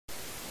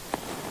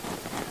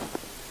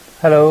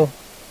Hello,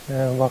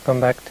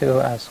 welcome back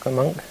to Ask a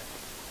Monk.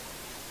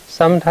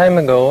 Some time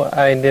ago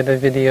I did a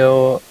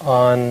video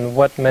on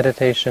what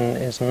meditation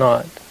is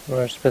not,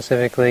 or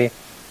specifically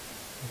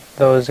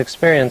those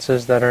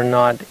experiences that are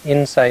not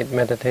insight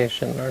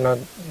meditation, or not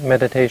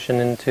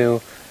meditation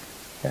into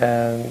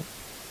the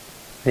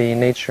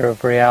nature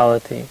of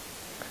reality.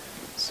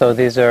 So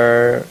these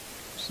are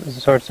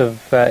sorts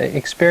of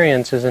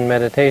experiences in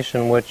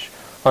meditation which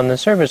on the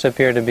surface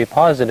appear to be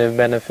positive,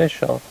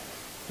 beneficial,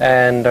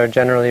 and are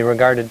generally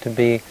regarded to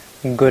be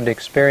good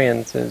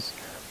experiences.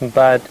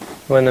 But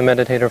when the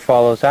meditator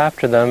follows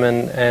after them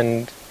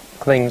and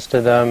clings to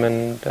them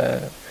and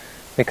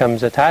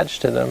becomes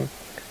attached to them,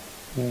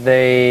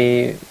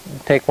 they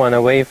take one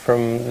away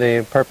from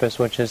the purpose,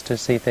 which is to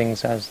see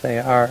things as they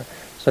are.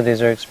 So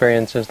these are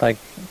experiences like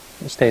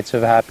states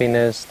of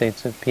happiness,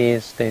 states of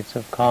peace, states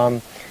of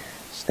calm,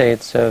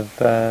 states of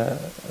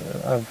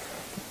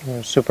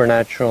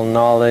supernatural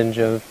knowledge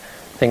of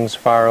things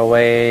far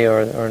away,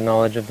 or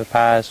knowledge of the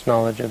past,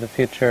 knowledge of the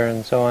future,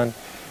 and so on.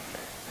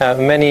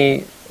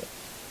 Many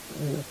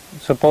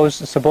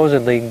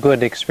supposedly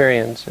good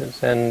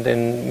experiences, and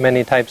in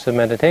many types of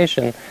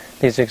meditation,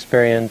 these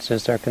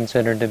experiences are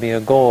considered to be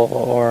a goal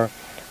or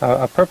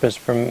a purpose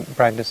for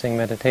practicing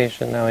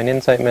meditation. Now, in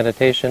insight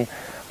meditation,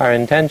 our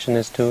intention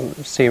is to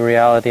see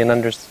reality and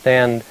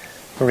understand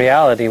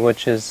reality,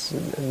 which is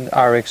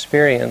our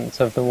experience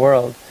of the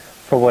world,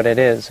 for what it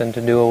is, and to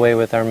do away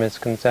with our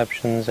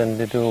misconceptions and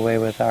to do away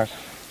with our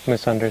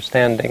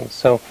misunderstandings.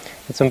 So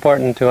it's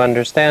important to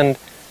understand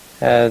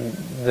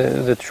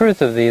the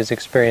truth of these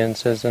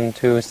experiences and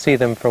to see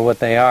them for what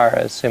they are,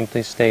 as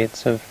simply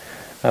states of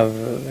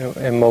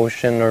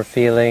emotion or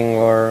feeling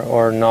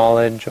or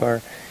knowledge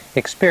or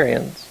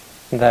experience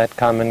that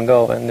come and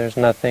go, and there's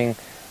nothing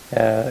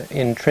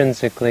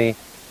intrinsically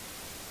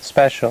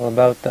special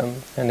about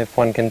them. And if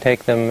one can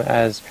take them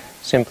as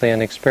simply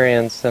an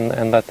experience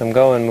and let them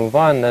go and move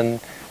on, then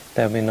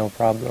there'll be no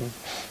problem.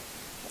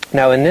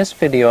 Now, in this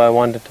video I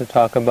wanted to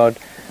talk about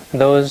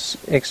those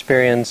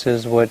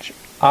experiences which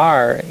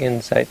are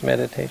insight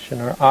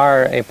meditation, or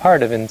are a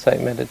part of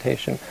insight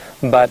meditation,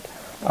 but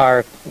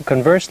are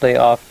conversely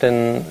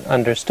often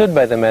understood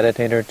by the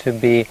meditator to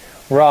be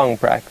wrong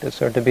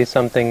practice, or to be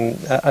something,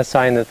 a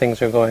sign that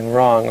things are going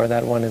wrong, or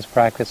that one is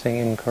practicing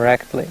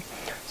incorrectly.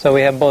 So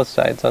we have both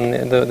sides. On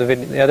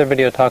the other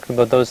video talked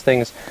about those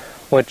things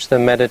which the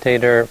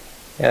meditator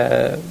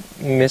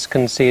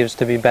misconceives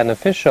to be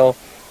beneficial,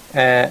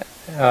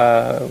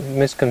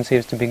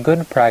 misconceives to be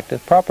good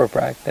practice, proper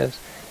practice.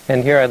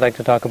 And here I'd like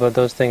to talk about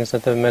those things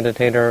that the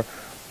meditator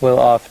will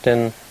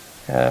often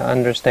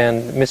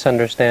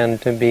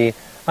misunderstand to be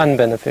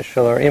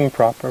unbeneficial or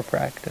improper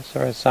practice,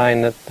 or a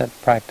sign that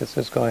practice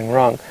is going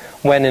wrong,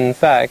 when in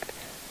fact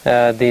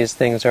these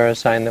things are a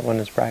sign that one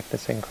is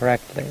practicing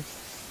correctly.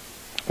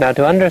 Now,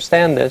 to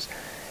understand this,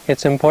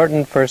 it's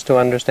important first to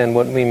understand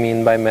what we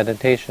mean by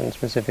meditation,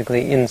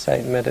 specifically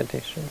insight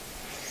meditation.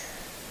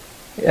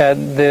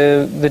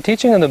 The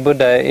teaching of the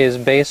Buddha is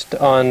based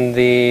on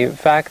the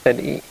fact that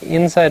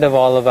inside of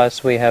all of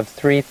us we have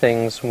three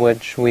things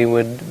which we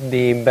would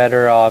be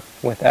better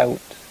off without,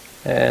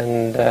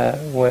 and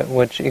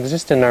which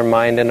exist in our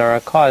mind and are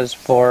a cause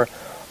for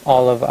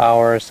all of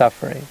our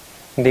suffering.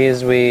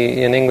 These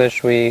in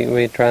English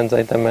we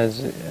translate them as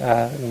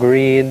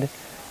greed,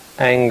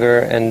 anger,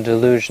 and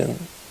delusion.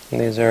 And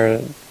these are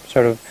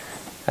sort of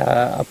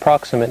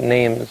approximate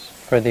names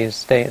for these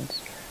states.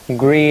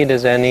 Greed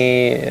is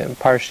any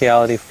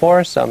partiality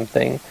for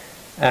something.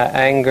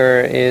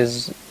 Anger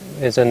is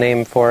a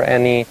name for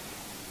any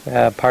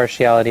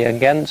partiality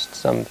against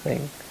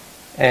something.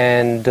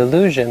 And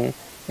delusion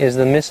is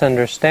the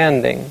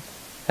misunderstanding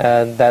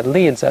that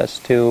leads us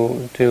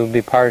to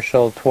be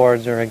partial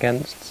towards or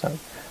against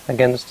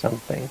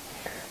something.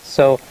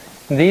 So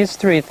these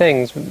three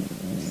things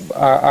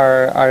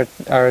are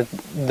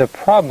the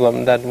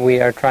problem that we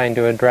are trying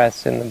to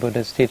address in the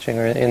Buddha's teaching,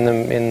 or in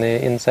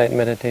the insight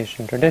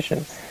meditation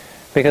tradition.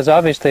 Because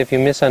obviously if you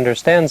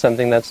misunderstand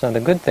something, that's not a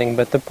good thing,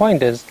 but the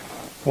point is,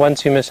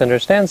 once you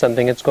misunderstand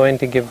something, it's going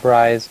to give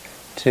rise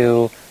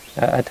to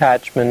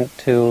attachment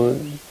to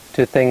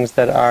things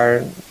that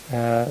are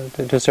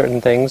to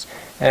certain things,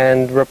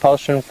 and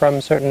repulsion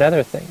from certain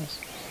other things.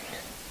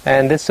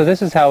 And this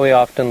is how we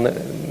often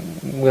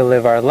will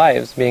live our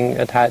lives, being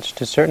attached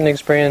to certain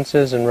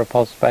experiences and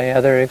repulsed by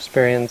other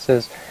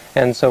experiences,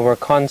 and so we're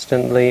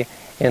constantly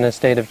in a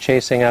state of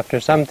chasing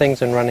after some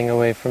things and running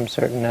away from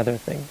certain other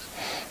things.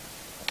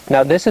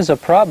 Now, this is a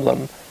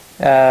problem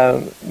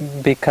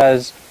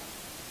because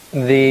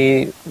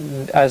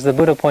as the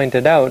Buddha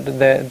pointed out,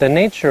 the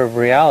nature of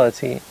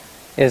reality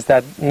is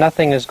that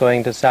nothing is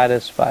going to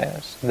satisfy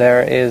us.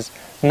 There is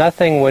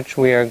nothing which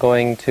we are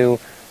going to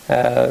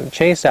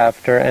chase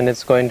after, and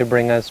it's going to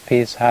bring us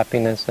peace,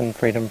 happiness, and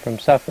freedom from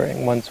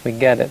suffering once we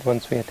get it,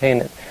 once we attain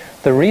it.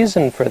 The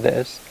reason for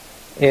this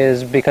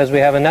is because we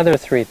have another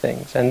three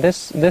things, and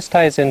this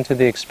ties into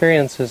the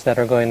experiences that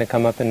are going to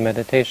come up in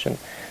meditation.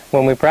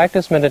 When we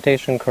practice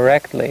meditation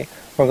correctly,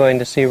 we're going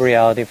to see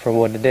reality for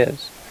what it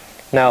is.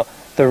 Now,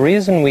 the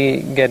reason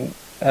we get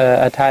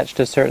attached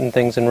to certain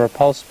things and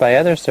repulsed by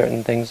other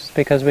certain things is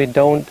because we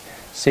don't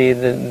see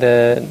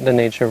the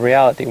nature of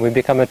reality. We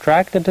become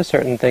attracted to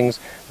certain things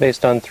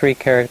based on three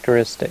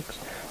characteristics.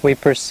 We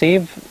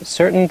perceive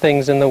certain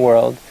things in the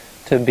world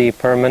to be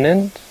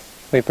permanent,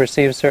 we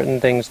perceive certain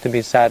things to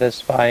be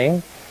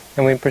satisfying,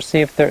 and we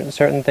perceive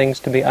certain things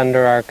to be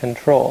under our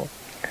control.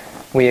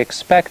 We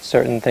expect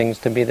certain things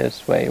to be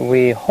this way.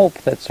 We hope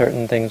that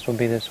certain things will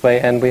be this way,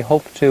 and we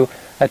hope to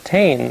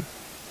attain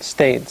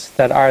states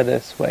that are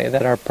this way,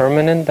 that are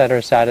permanent, that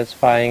are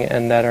satisfying,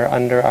 and that are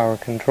under our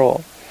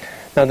control.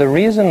 Now, the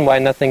reason why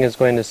nothing is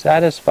going to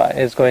satisfy,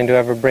 is going to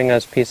ever bring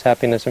us peace,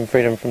 happiness, and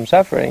freedom from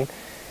suffering,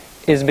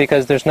 is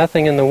because there's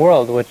nothing in the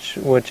world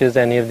which is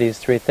any of these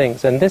three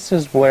things. And this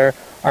is where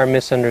our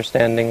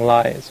misunderstanding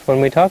lies. When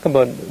we talk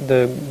about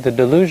the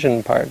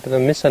delusion part, the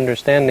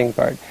misunderstanding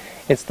part,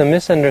 it's the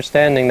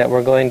misunderstanding that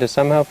we're going to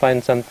somehow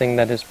find something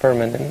that is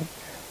permanent,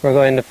 we're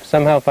going to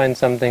somehow find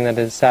something that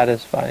is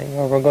satisfying,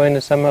 or we're going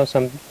to somehow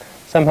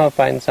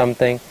find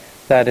something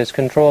that is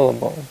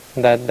controllable,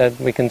 that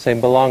we can say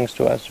belongs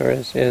to us or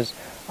is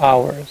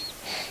ours.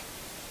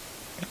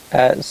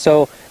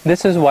 So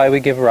this is why we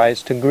give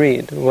rise to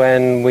greed.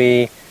 When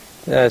we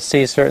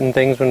see certain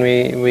things, when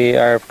we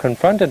are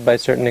confronted by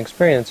certain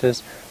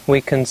experiences, we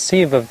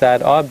conceive of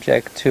that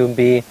object to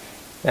be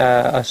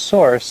a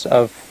source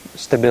of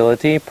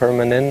stability,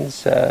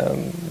 permanence,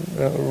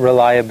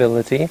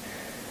 reliability.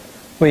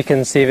 We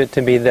conceive it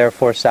to be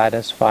therefore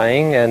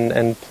satisfying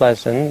and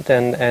pleasant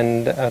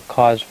and a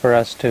cause for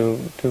us to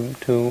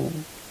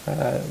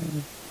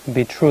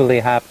be truly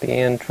happy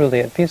and truly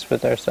at peace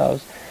with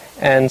ourselves,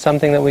 and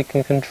something that we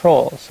can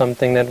control,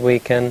 something that we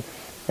can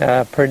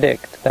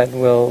predict, that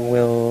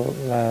will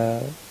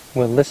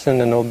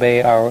listen and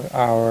obey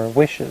our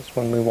wishes.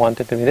 When we want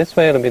it to be this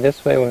way, it'll be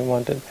this way. When we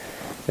want it to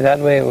be that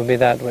way, it will be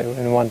that way.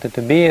 When we want it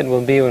to be, it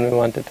will be. When we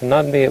want it to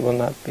not be, it will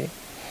not be.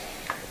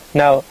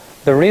 Now,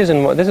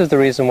 this is the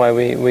reason why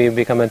we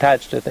become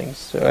attached to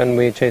things and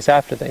we chase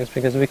after things,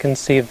 because we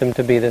conceive them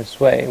to be this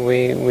way.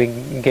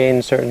 We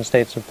gain certain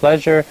states of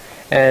pleasure,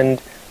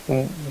 and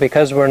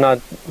because we're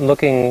not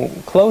looking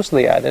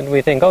closely at it,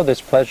 we think, oh,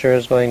 this pleasure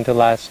is going to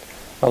last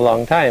a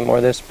long time,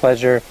 or this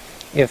pleasure,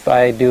 if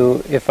I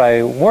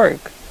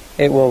work,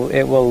 it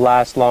will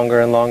last longer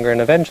and longer,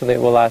 and eventually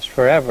it will last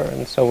forever.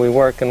 And so we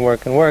work and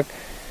work and work,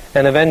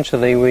 and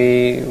eventually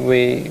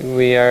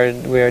we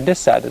are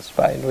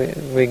dissatisfied.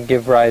 We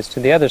give rise to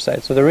the other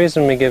side. So the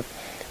reason we give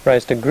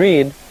rise to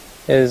greed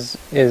is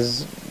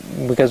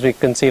because we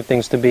conceive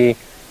things to be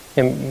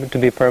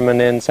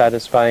permanent,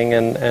 satisfying,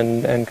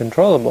 and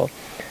controllable.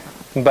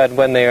 But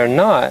when they are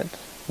not,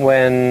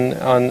 when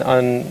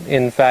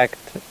in fact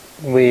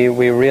we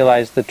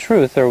realize the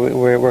truth, or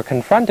we're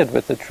confronted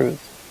with the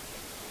truth,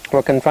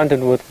 we're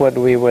confronted with what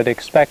we would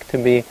expect to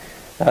be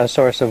a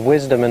source of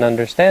wisdom and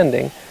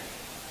understanding.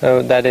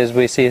 That is,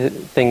 we see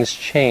things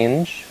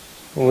change,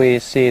 we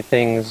see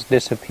things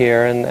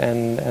disappear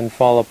and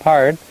fall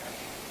apart.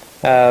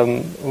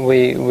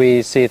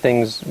 We see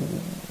things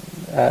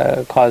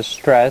cause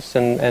stress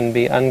and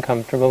be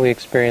uncomfortable. We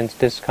experience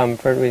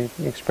discomfort, we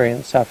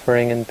experience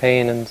suffering and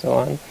pain and so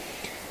on.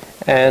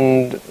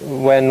 And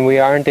when we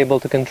aren't able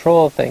to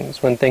control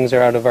things, when things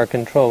are out of our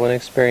control, when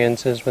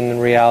experiences, when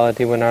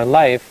reality, when our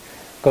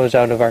life goes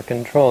out of our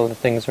control, the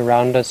things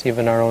around us,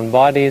 even our own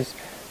bodies,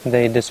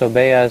 they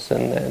disobey us,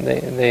 and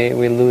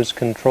we lose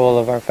control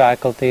of our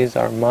faculties,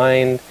 our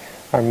mind,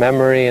 our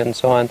memory, and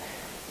so on.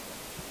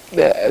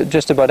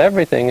 Just about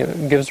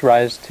everything gives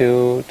rise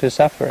to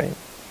suffering,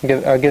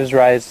 gives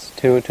rise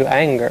to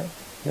anger,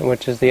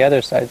 which is the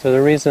other side. So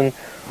the reason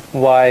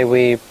why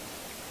we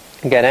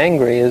get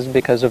angry is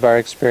because of our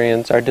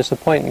experience, our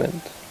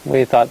disappointment.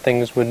 We thought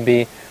things would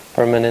be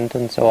permanent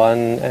and so on,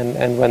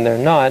 and when they're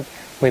not,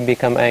 we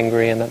become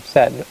angry and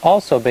upset.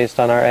 Also based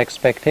on our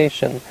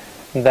expectation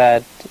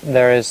that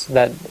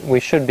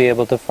we should be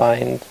able to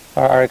find,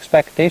 our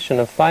expectation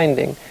of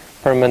finding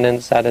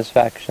permanent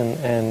satisfaction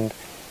and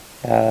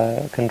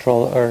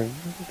control, or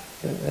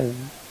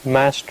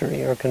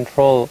mastery or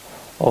control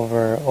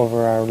over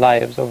our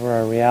lives, over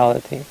our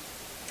reality.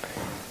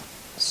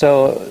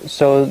 So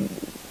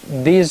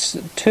these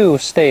two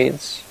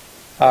states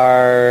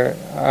are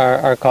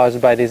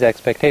caused by these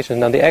expectations.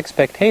 Now the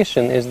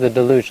expectation is the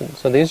delusion.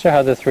 So these are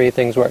how the three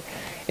things work.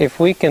 If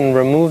we can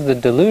remove the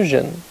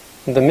delusion,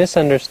 the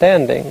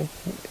misunderstanding,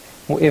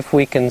 if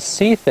we can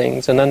see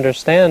things and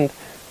understand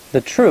the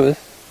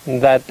truth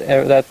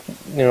that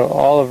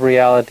all of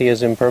reality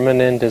is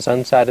impermanent, is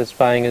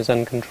unsatisfying, is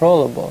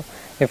uncontrollable,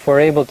 if we're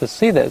able to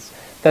see this,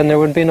 then there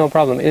would be no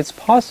problem. It's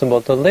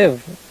possible to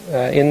live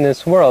in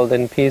this world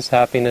in peace,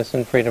 happiness,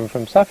 and freedom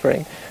from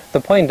suffering.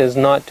 The point is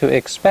not to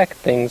expect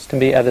things to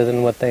be other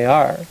than what they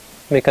are,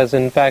 because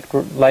in fact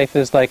life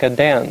is like a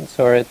dance,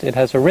 or it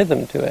has a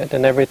rhythm to it,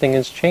 and everything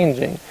is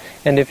changing.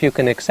 And if you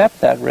can accept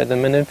that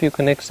rhythm, and if you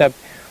can accept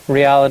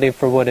reality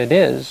for what it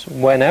is,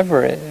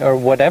 whatever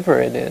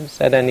it is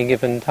at any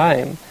given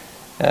time,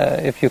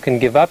 if you can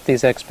give up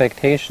these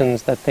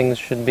expectations that things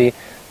should be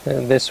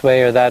this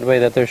way or that way,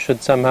 that there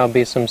should somehow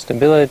be some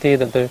stability,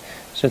 that there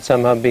should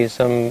somehow be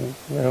some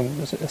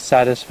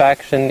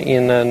satisfaction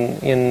in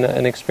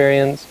an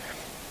experience,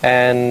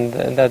 and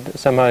that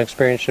somehow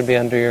experience should be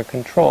under your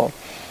control.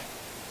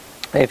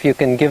 If you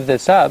can give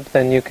this up,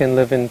 then you can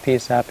live in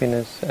peace,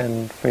 happiness,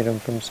 and freedom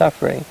from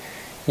suffering.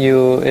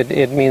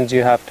 It means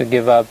you have to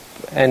give up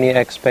any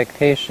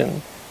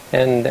expectation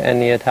and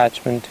any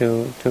attachment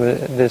to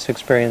this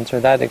experience or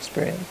that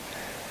experience.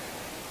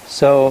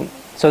 So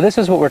this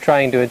is what we're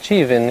trying to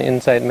achieve in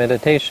insight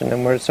meditation,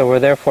 and we're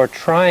therefore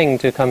trying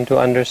to come to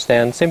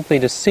understand, simply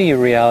to see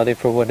reality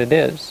for what it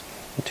is,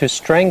 to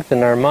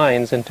strengthen our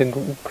minds and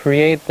to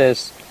create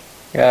this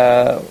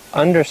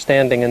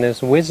understanding and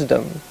this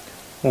wisdom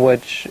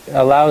which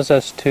allows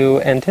us to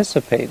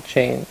anticipate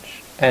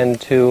change and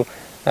to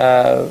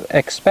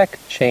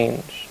expect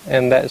change,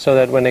 and so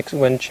that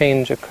when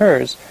change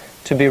occurs,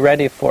 to be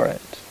ready for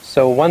it.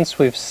 So once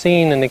we've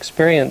seen and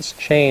experienced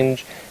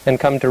change and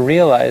come to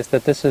realize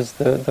that this is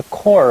the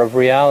core of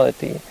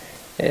reality,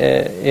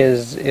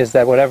 is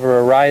that whatever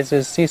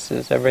arises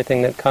ceases,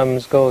 everything that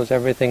comes goes,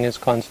 everything is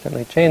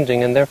constantly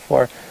changing, and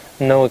therefore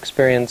no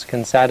experience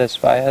can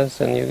satisfy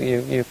us, and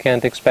you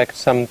can't expect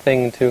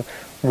something to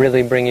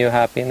really bring you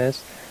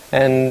happiness,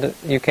 and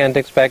you can't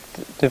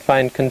expect to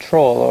find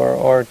control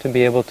or to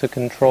be able to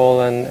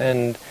control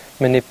and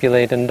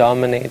manipulate and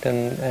dominate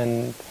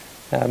and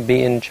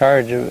be in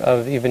charge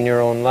of even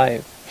your own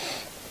life.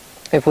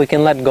 If we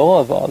can let go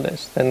of all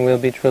this, then we'll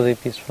be truly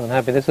peaceful and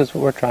happy. This is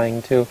what we're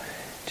trying to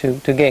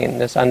gain,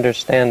 this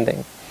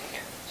understanding.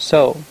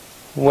 So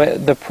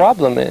the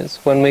problem is,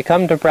 when we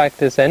come to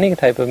practice any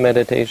type of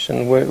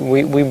meditation,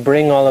 we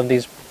bring all of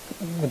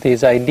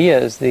these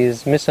ideas,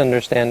 these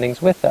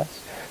misunderstandings with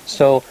us.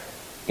 So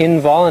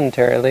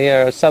involuntarily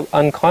or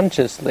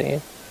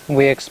unconsciously,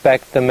 we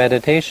expect the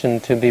meditation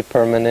to be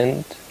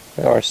permanent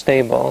or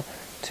stable,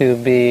 to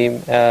be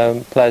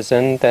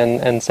pleasant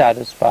and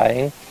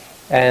satisfying,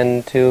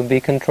 and to be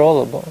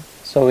controllable.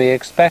 So we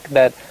expect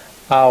that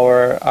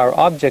our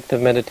object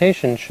of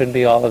meditation should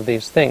be all of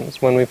these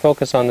things. When we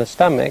focus on the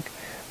stomach,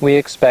 we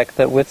expect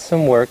that with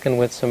some work and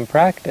with some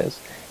practice,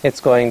 it's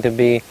going to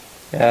be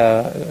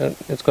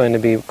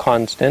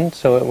constant,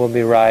 so it will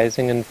be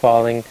rising and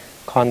falling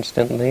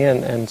constantly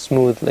and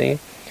smoothly,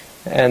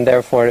 and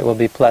therefore it will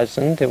be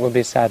pleasant, it will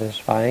be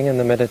satisfying, and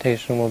the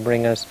meditation will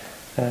bring us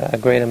a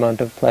great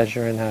amount of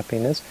pleasure and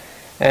happiness,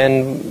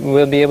 and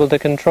we'll be able to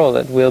control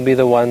it. We'll be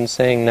the ones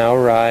saying, now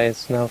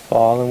rise, now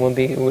fall,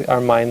 and our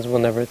minds will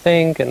never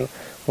think, and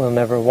we'll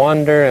never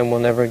wander, and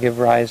we'll never give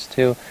rise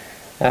to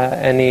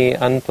any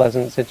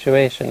unpleasant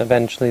situation.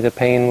 Eventually the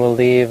pain will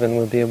leave, and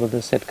we'll be able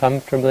to sit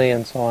comfortably,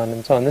 and so on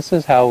and so on. This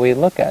is how we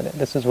look at it.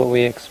 This is what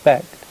we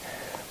expect.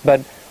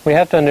 But we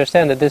have to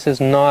understand that this is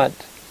not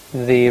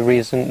the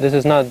reason, this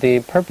is not the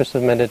purpose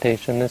of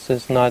meditation, this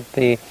is not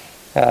the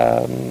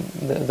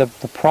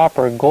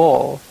proper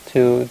goal,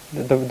 to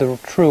the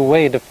true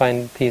way to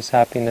find peace,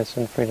 happiness,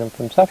 and freedom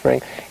from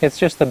suffering. It's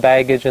just the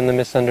baggage and the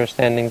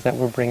misunderstandings that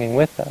we're bringing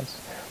with us.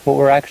 What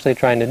we're actually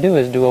trying to do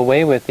is do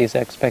away with these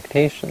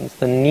expectations,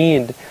 the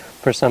need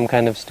for some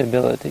kind of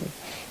stability,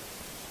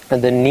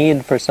 and the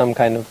need for some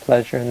kind of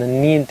pleasure, and the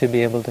need to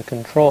be able to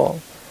control.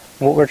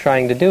 What we're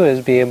trying to do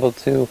is be able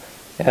to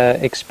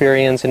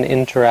experience and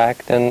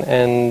interact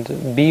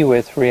and be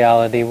with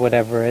reality,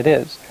 whatever it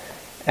is.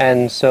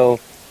 And so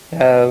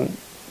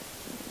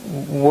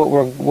what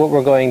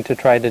we're going to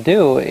try to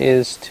do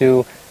is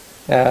to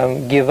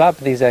give up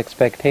these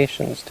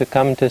expectations, to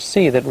come to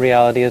see that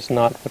reality is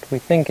not what we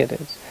think it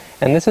is.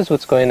 And this is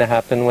what's going to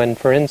happen when,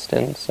 for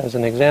instance, as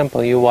an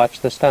example, you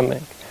watch the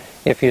stomach.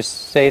 If you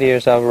say to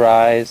yourself,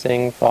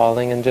 rising,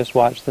 falling, and just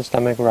watch the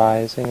stomach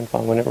rising and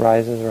falling, when it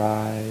rises,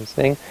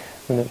 rising,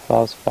 when it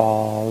falls,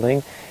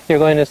 falling, you're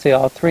going to see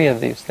all three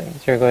of these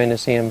things. You're going to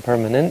see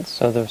impermanence,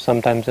 so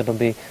sometimes it will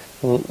be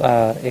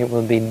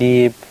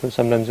deep,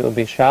 sometimes it will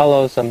be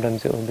shallow,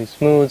 sometimes it will be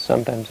smooth,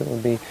 sometimes it will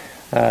be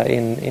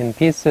in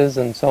pieces,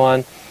 and so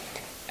on.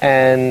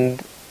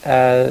 And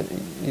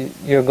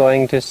you're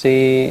going to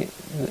see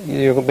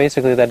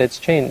basically that it's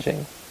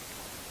changing.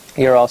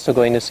 You're also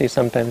going to see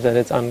sometimes that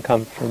it's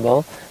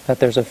uncomfortable, that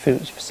there's a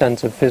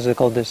sense of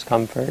physical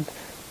discomfort,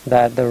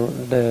 that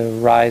the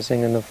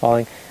rising and the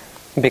falling,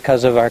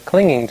 because of our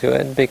clinging to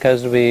it,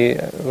 because we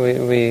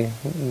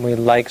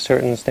like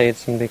certain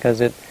states, and because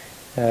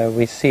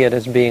we see it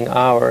as being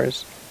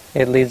ours,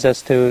 it leads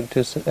us to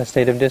a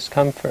state of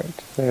discomfort.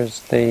 There's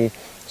the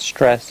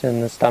stress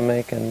in the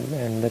stomach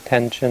and the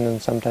tension,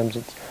 and sometimes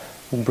it's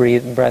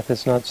breath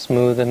is not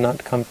smooth and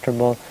not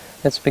comfortable.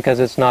 It's because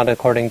it's not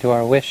according to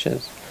our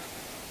wishes.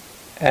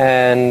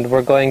 And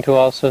we're going to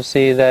also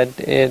see that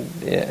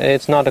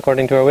it's not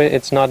according to our wish,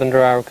 it's not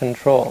under our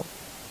control.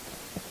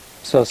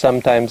 So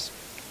sometimes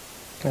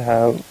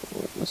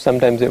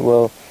it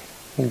will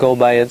go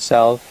by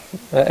itself.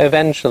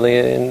 Eventually,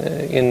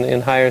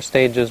 in higher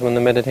stages, when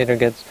the meditator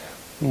gets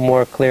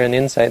more clear in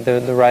insight,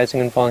 the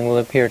rising and falling will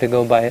appear to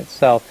go by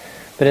itself.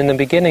 But in the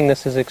beginning,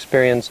 this is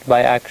experienced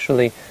by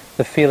actually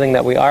the feeling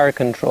that we are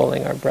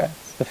controlling our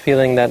breath, the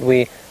feeling that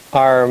we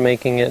are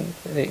making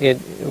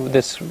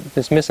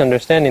this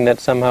misunderstanding that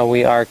somehow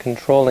we are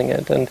controlling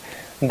it, and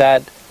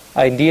that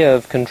idea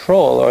of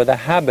control, or the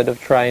habit of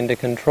trying to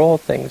control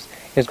things,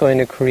 is going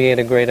to create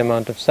a great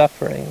amount of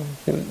suffering.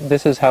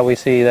 This is how we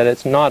see that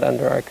it's not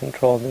under our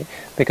control,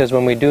 because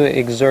when we do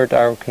exert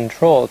our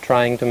control,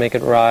 trying to make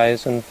it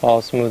rise and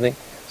fall smoothly,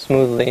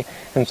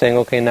 and saying,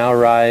 okay, now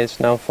rise,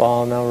 now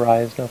fall, now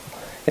rise, now fall,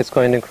 it's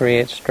going to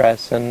create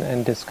stress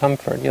and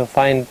discomfort. You'll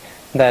find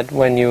that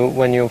when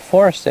you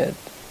force it,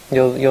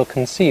 you'll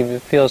conceive,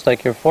 it feels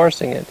like you're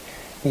forcing it,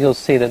 you'll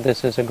see that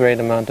this is a great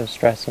amount of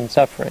stress and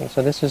suffering.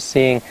 So this is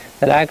seeing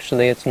that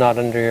actually it's not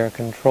under your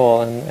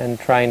control, and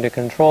trying to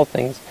control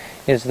things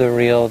is a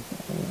real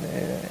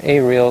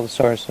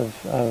source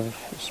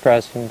of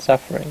stress and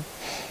suffering.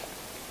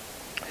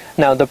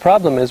 Now the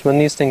problem is, when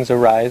these things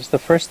arise, the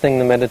first thing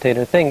the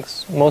meditator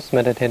thinks, most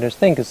meditators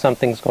think, is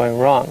something's going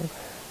wrong.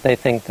 They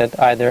think that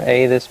either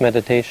A, this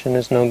meditation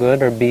is no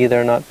good, or B,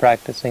 they're not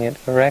practicing it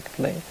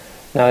correctly.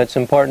 Now it's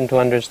important to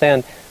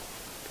understand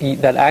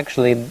that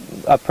actually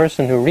a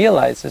person who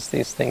realizes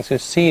these things, who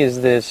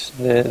sees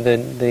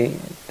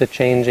the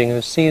changing,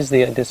 who sees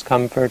the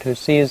discomfort, who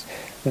sees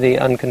the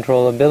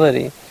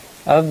uncontrollability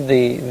of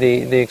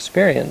the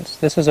experience,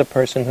 this is a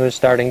person who is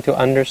starting to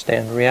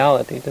understand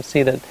reality, to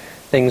see that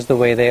things the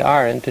way they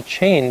are, and to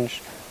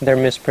change their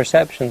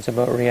misperceptions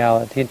about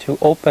reality, to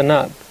open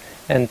up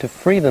and to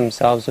free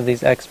themselves of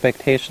these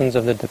expectations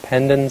of the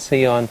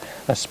dependency on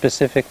a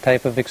specific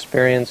type of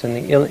experience, and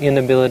the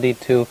inability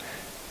to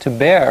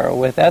bear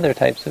with other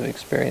types of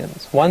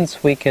experience.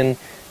 Once we can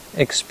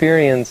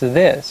experience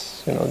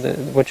this,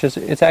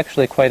 it's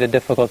actually quite a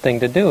difficult thing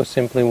to do,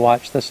 simply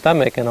watch the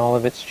stomach and all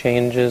of its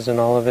changes and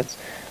all of its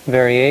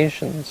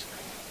variations,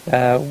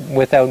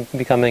 without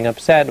becoming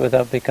upset,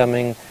 without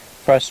becoming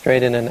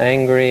frustrated and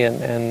angry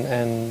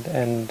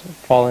and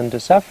fall into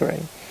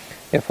suffering.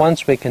 If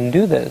once we can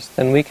do this,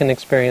 then we can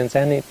experience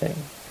anything.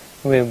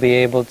 We'll be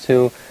able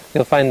to,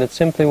 you'll find that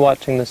simply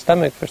watching the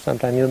stomach for some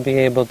time, you'll be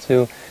able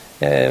to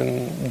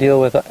deal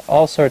with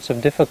all sorts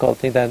of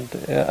difficulty that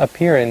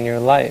appear in your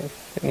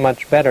life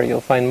much better.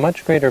 You'll find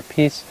much greater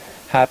peace,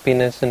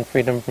 happiness, and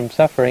freedom from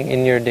suffering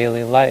in your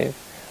daily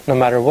life, no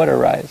matter what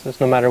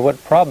arises, no matter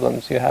what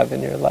problems you have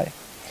in your life.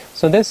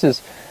 So this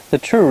is the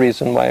true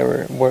reason why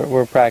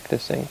we're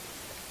practicing.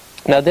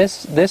 Now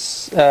this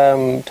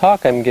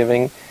talk I'm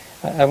giving,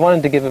 I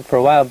wanted to give it for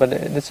a while, but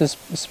this is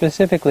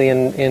specifically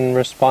in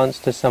response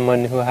to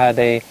someone who had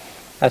a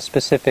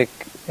specific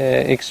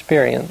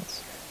experience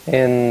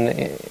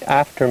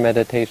after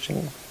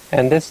meditation,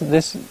 and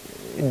this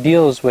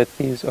deals with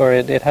these, or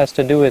it has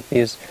to do with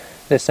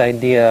this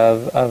idea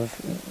of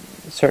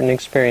certain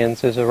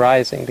experiences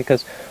arising.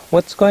 Because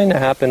what's going to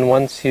happen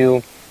once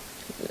you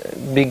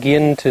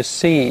begin to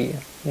see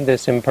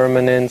this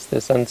impermanence,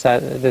 the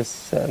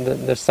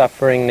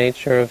suffering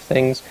nature of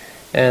things,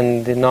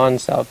 and the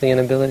non-self, the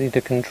inability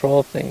to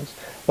control things.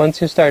 Once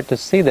you start to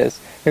see this,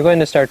 you're going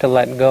to start to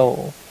let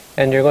go,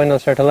 and you're going to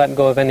start to let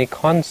go of any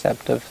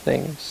concept of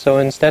things. So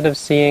instead of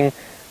seeing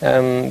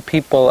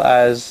people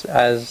as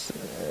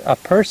a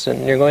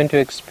person, you're going to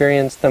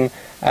experience them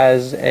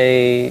as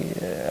a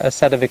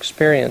set of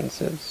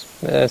experiences,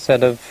 a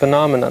set of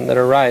phenomena that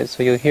arise.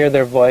 So you'll hear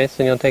their voice,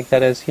 and you'll take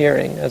that as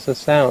hearing, as a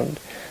sound.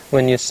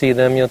 When you see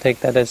them, you'll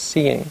take that as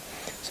seeing.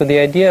 So the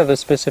idea of a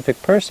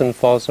specific person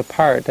falls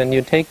apart, and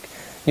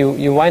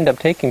you wind up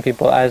taking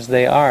people as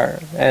they are,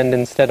 and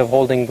instead of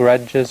holding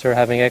grudges or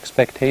having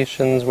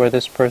expectations where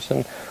this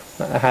person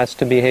has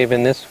to behave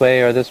in this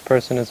way, or this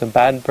person is a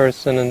bad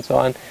person, and so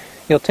on,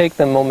 you'll take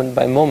them moment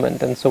by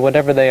moment, and so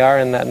whatever they are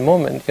in that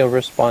moment, you'll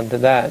respond to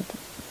that,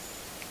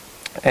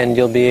 and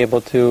you'll be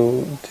able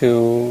to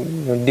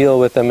deal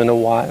with them in a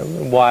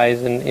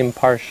wise and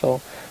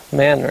impartial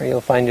manner.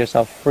 You'll find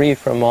yourself free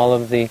from all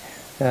of the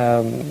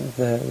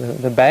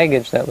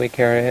baggage that we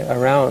carry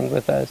around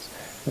with us.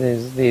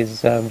 These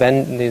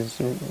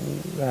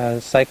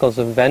cycles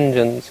of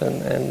vengeance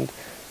and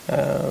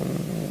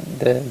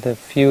the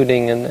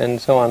feuding and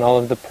so on. All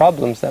of the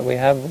problems that we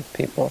have with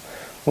people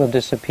will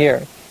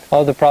disappear.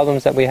 All the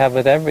problems that we have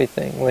with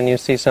everything. When you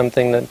see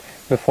something that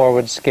before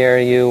would scare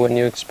you, when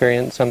you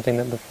experience something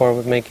that before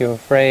would make you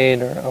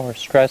afraid or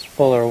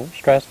stressful or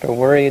stressed or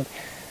worried,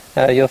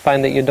 you'll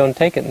find that you don't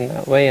take it in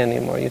that way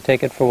anymore. You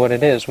take it for what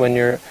it is. When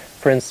you're,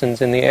 for instance,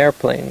 in the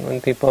airplane,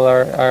 when people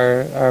are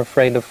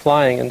afraid of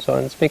flying and so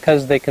on, it's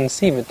because they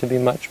conceive it to be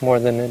much more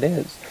than it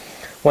is.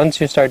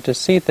 Once you start to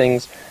see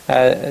things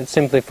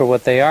simply for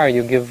what they are,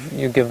 you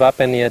give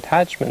up any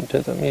attachment to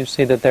them. You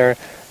see that they're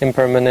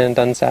impermanent,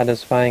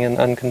 unsatisfying, and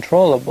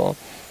uncontrollable.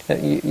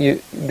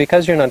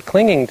 Because you're not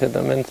clinging to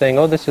them and saying,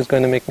 oh, this is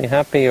going to make me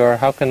happy, or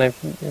how can I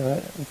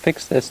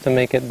fix this to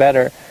make it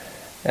better,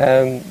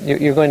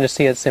 you're going to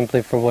see it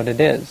simply for what it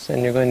is.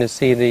 And you're going to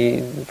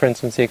see, for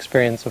instance, the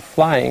experience of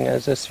flying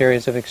as a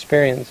series of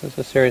experiences,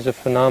 a series of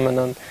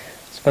phenomena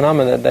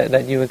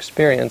that you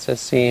experience as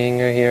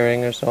seeing or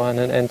hearing or so on.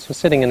 And so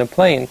sitting in a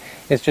plane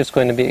is just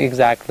going to be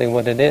exactly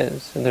what it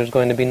is. There's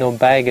going to be no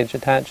baggage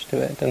attached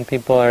to it. And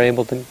people are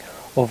able to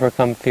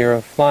overcome fear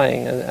of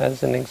flying,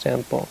 as an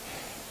example.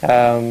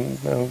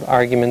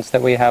 arguments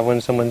that we have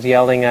when someone's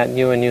yelling at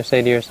you and you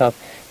say to yourself,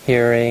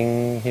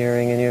 hearing,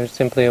 hearing, and you're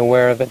simply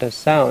aware of it as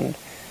sound.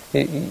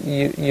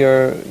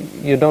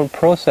 You don't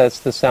process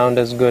the sound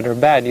as good or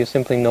bad. You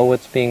simply know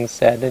what's being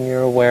said, and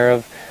you're aware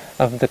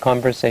of the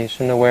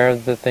conversation, aware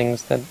of the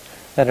things that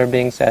are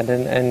being said,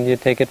 and you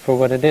take it for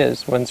what it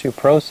is. Once you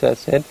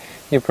process it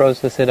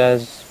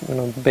as,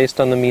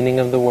 based on the meaning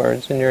of the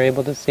words, and you're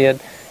able to see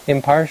it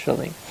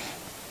impartially.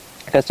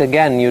 Because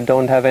again, you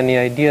don't have any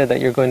idea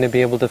that you're going to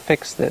be able to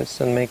fix this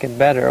and make it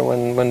better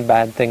when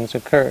bad things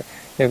occur.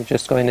 You're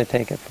just going to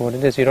take it for what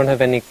it is. You don't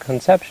have any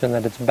conception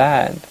that it's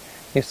bad.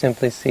 You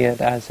simply see it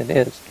as it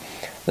is.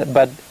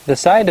 But the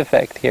side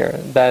effect here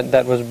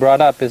that was brought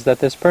up is that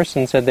this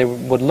person said they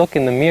would look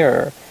in the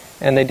mirror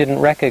and they didn't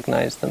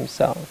recognize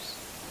themselves.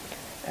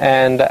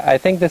 And I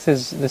think this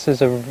is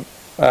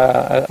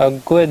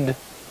a good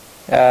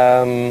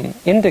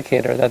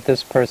indicator that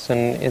this person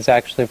is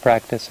actually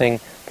practicing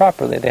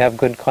properly. They have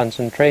good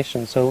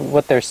concentration. So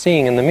what they're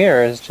seeing in the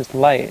mirror is just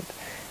light.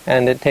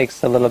 And it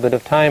takes a little bit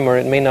of time, or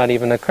it may not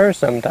even occur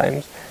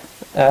sometimes,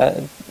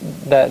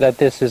 that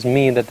this is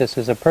me, that this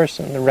is a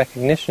person. The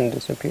recognition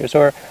disappears.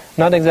 Or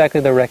not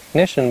exactly the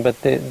recognition,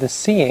 but the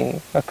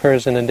seeing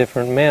occurs in a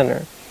different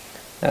manner.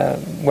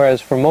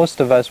 Whereas for most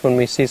of us, when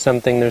we see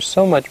something, there's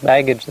so much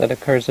baggage that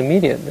occurs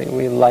immediately.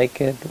 We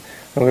like it.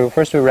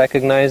 First we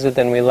recognize it,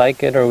 then we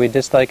like it, or we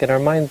dislike it. Our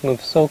minds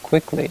move so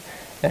quickly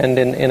and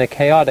in a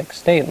chaotic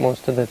state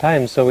most of the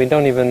time, so we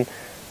don't even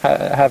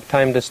have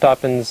time to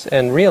stop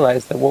and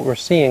realize that what we're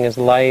seeing is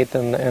light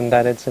and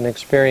that it's an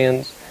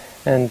experience,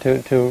 and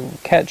to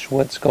catch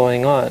what's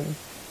going on.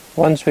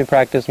 Once we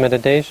practice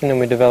meditation and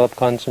we develop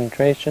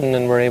concentration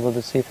and we're able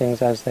to see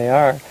things as they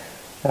are,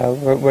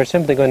 we're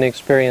simply going to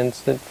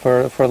experience it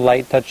for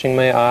light touching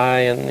my eye,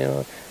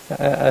 and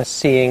a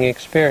seeing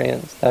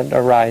experience that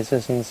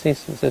arises and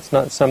ceases. It's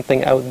not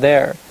something out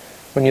there.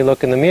 When you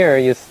look in the mirror,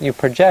 you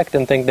project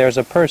and think there's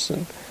a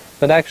person.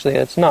 But actually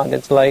it's not.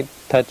 It's light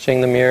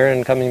touching the mirror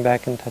and coming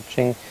back and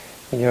touching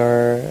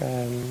your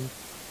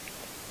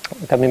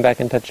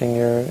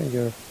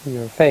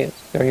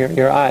face, or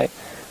your eye.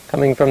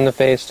 Coming from the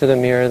face to the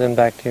mirror, then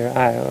back to your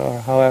eye, or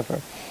however.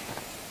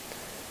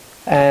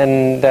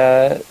 And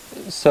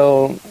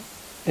so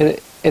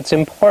it's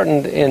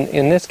important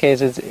in this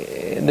case.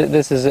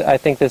 I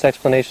think this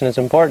explanation is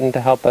important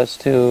to help us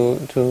to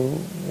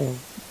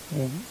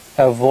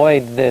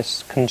avoid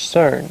this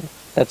concern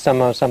that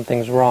somehow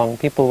something's wrong.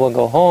 People will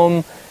go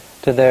home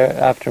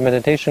after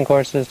meditation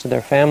courses to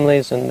their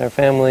families, and their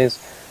families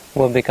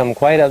will become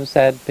quite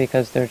upset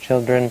because their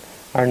children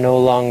are no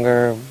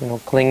longer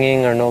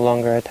clinging, or no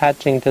longer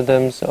attaching to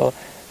them. So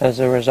as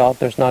a result,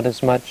 there's not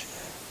as much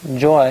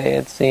joy,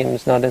 it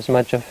seems, not as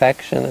much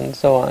affection, and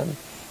so on.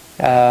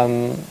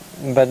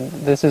 But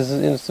this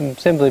is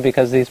simply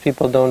because these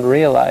people don't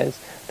realize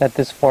that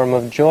this form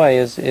of joy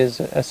is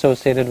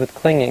associated with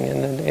clinging,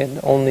 and it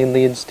only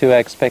leads to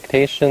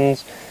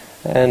expectations,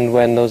 and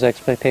when those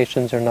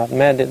expectations are not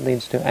met, it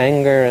leads to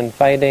anger and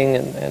fighting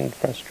and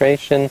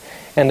frustration,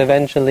 and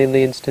eventually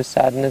leads to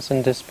sadness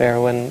and despair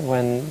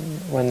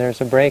when there's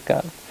a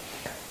breakup.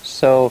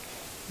 So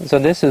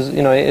this is,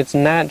 it's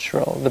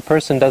natural. The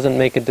person doesn't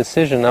make a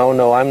decision, oh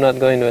no, I'm not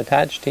going to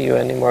attach to you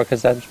anymore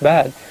because that's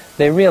bad.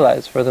 They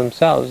realize for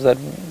themselves that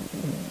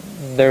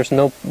there's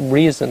no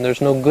reason,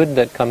 there's no good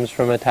that comes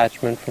from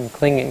attachment, from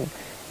clinging,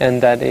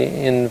 and that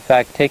in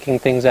fact taking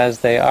things as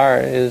they are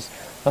is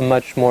a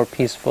much more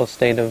peaceful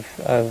state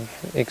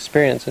of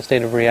experience, a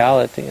state of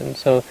reality. And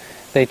so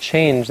they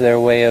change their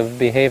way of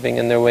behaving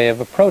and their way of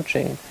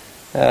approaching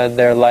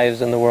their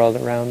lives and the world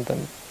around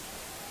them.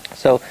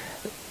 So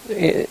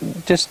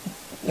just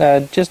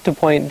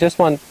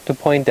want to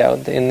point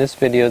out in this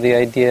video, the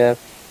idea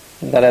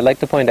that I'd like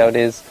to point out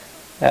is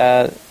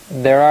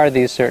there are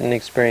these certain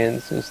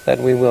experiences that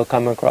we will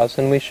come across,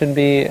 and we should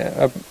be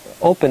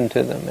open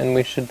to them, and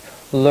we should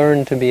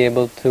learn to be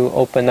able to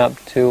open up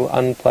to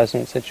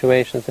unpleasant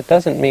situations. It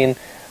doesn't mean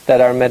that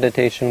our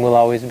meditation will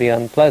always be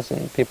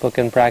unpleasant. People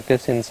can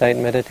practice insight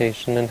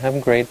meditation and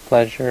have great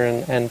pleasure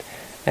and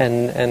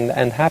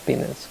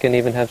happiness, can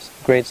even have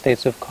great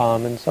states of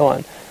calm and so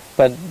on.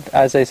 But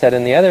as I said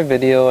in the other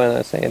video, and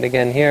I say it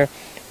again here,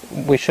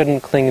 we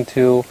shouldn't cling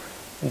to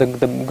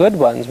the good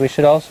ones. We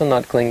should also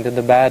not cling to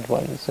the bad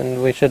ones,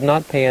 and we should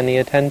not pay any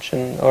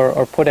attention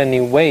or put any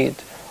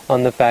weight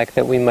on the fact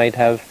that we might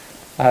have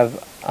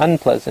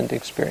unpleasant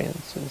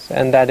experiences,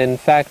 and that in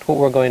fact what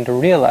we're going to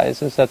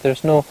realize is that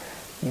there's no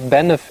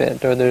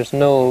benefit, or there's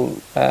no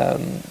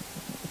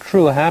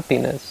true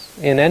happiness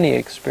in any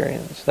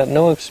experience, that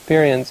no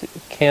experience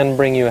can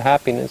bring you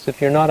happiness.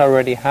 If you're not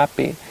already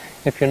happy,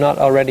 if you're not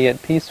already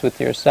at peace with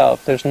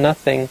yourself, there's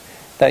nothing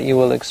that you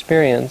will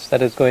experience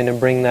that is going to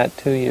bring that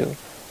to you.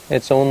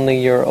 It's only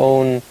your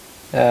own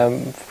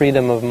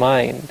freedom of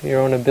mind,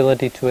 your own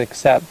ability to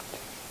accept,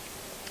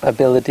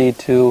 ability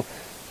to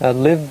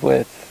live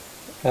with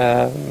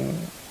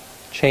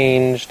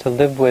change, to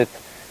live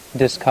with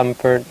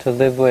discomfort, to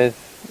live with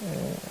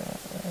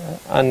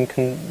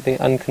the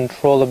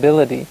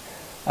uncontrollability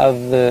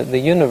of the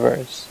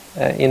universe,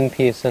 in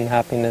peace and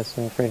happiness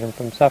and freedom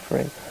from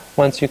suffering.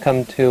 Once you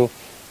come to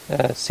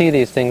see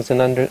these things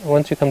and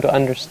once you come to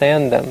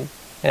understand them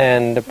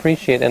and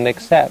appreciate and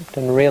accept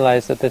and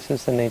realize that this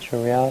is the nature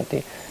of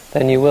reality,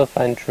 then you will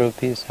find true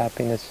peace,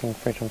 happiness, and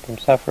freedom from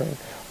suffering.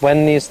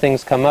 When these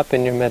things come up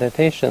in your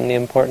meditation, the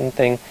important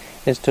thing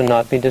is to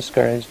not be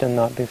discouraged and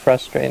not be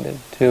frustrated,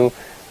 to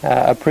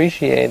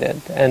appreciate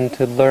it and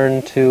to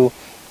learn to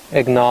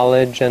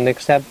acknowledge and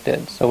accept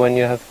it. So when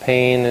you have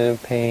pain,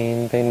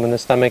 when the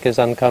stomach is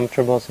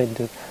uncomfortable, say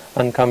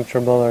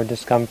uncomfortable or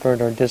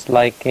discomfort or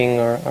disliking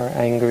or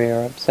angry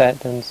or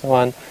upset and so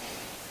on,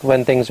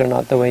 when things are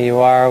not the way you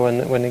are,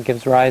 when it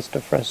gives rise to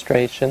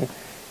frustration,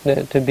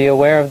 to be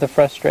aware of the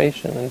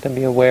frustration and to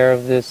be aware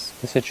of the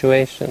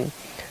situation.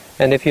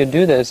 And if you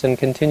do this and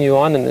continue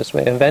on in this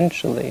way,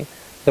 eventually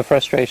the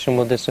frustration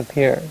will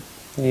disappear.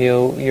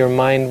 Your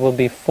mind will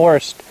be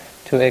forced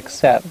to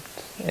accept.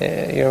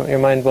 Your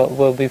mind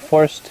will be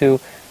forced to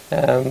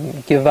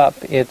give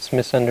up its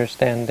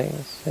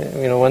misunderstandings.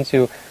 Once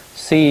you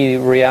see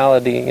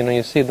reality,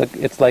 you see that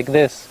it's like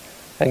this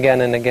again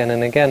and again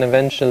and again,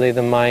 eventually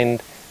the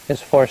mind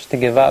is forced to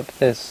give up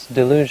this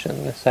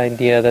delusion, this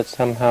idea that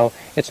somehow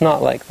it's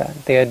not like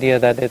that, the idea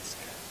that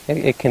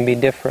it can be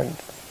different.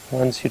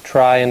 Once you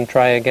try and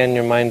try again,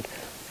 your mind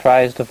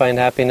tries to find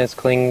happiness,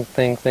 clings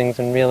things,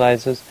 and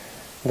realizes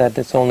that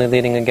it's only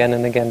leading again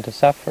and again to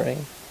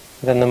suffering.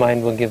 Then the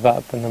mind will give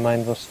up and the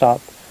mind will stop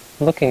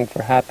looking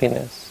for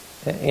happiness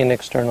in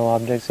external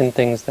objects, in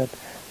things that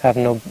have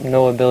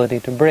no ability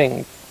to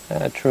bring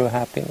true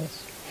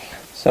happiness.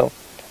 So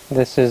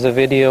this is a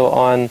video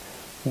on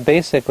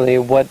basically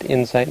what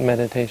insight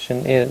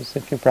meditation is.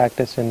 If you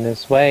practice in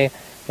this way,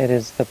 it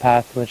is the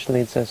path which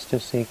leads us to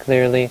see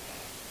clearly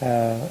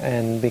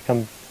and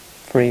become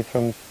free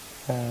from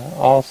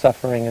all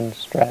suffering and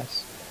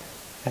stress.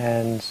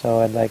 And so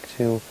I'd like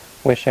to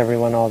wish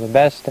everyone all the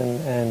best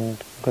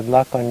and good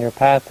luck on your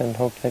path, and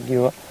hope that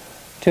you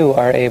too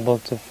are able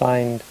to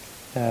find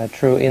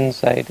true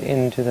insight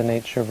into the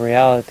nature of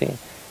reality,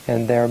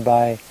 and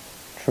thereby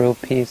true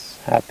peace,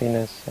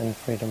 happiness, and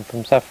freedom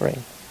from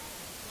suffering.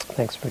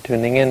 Thanks for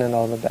tuning in, and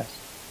all the best.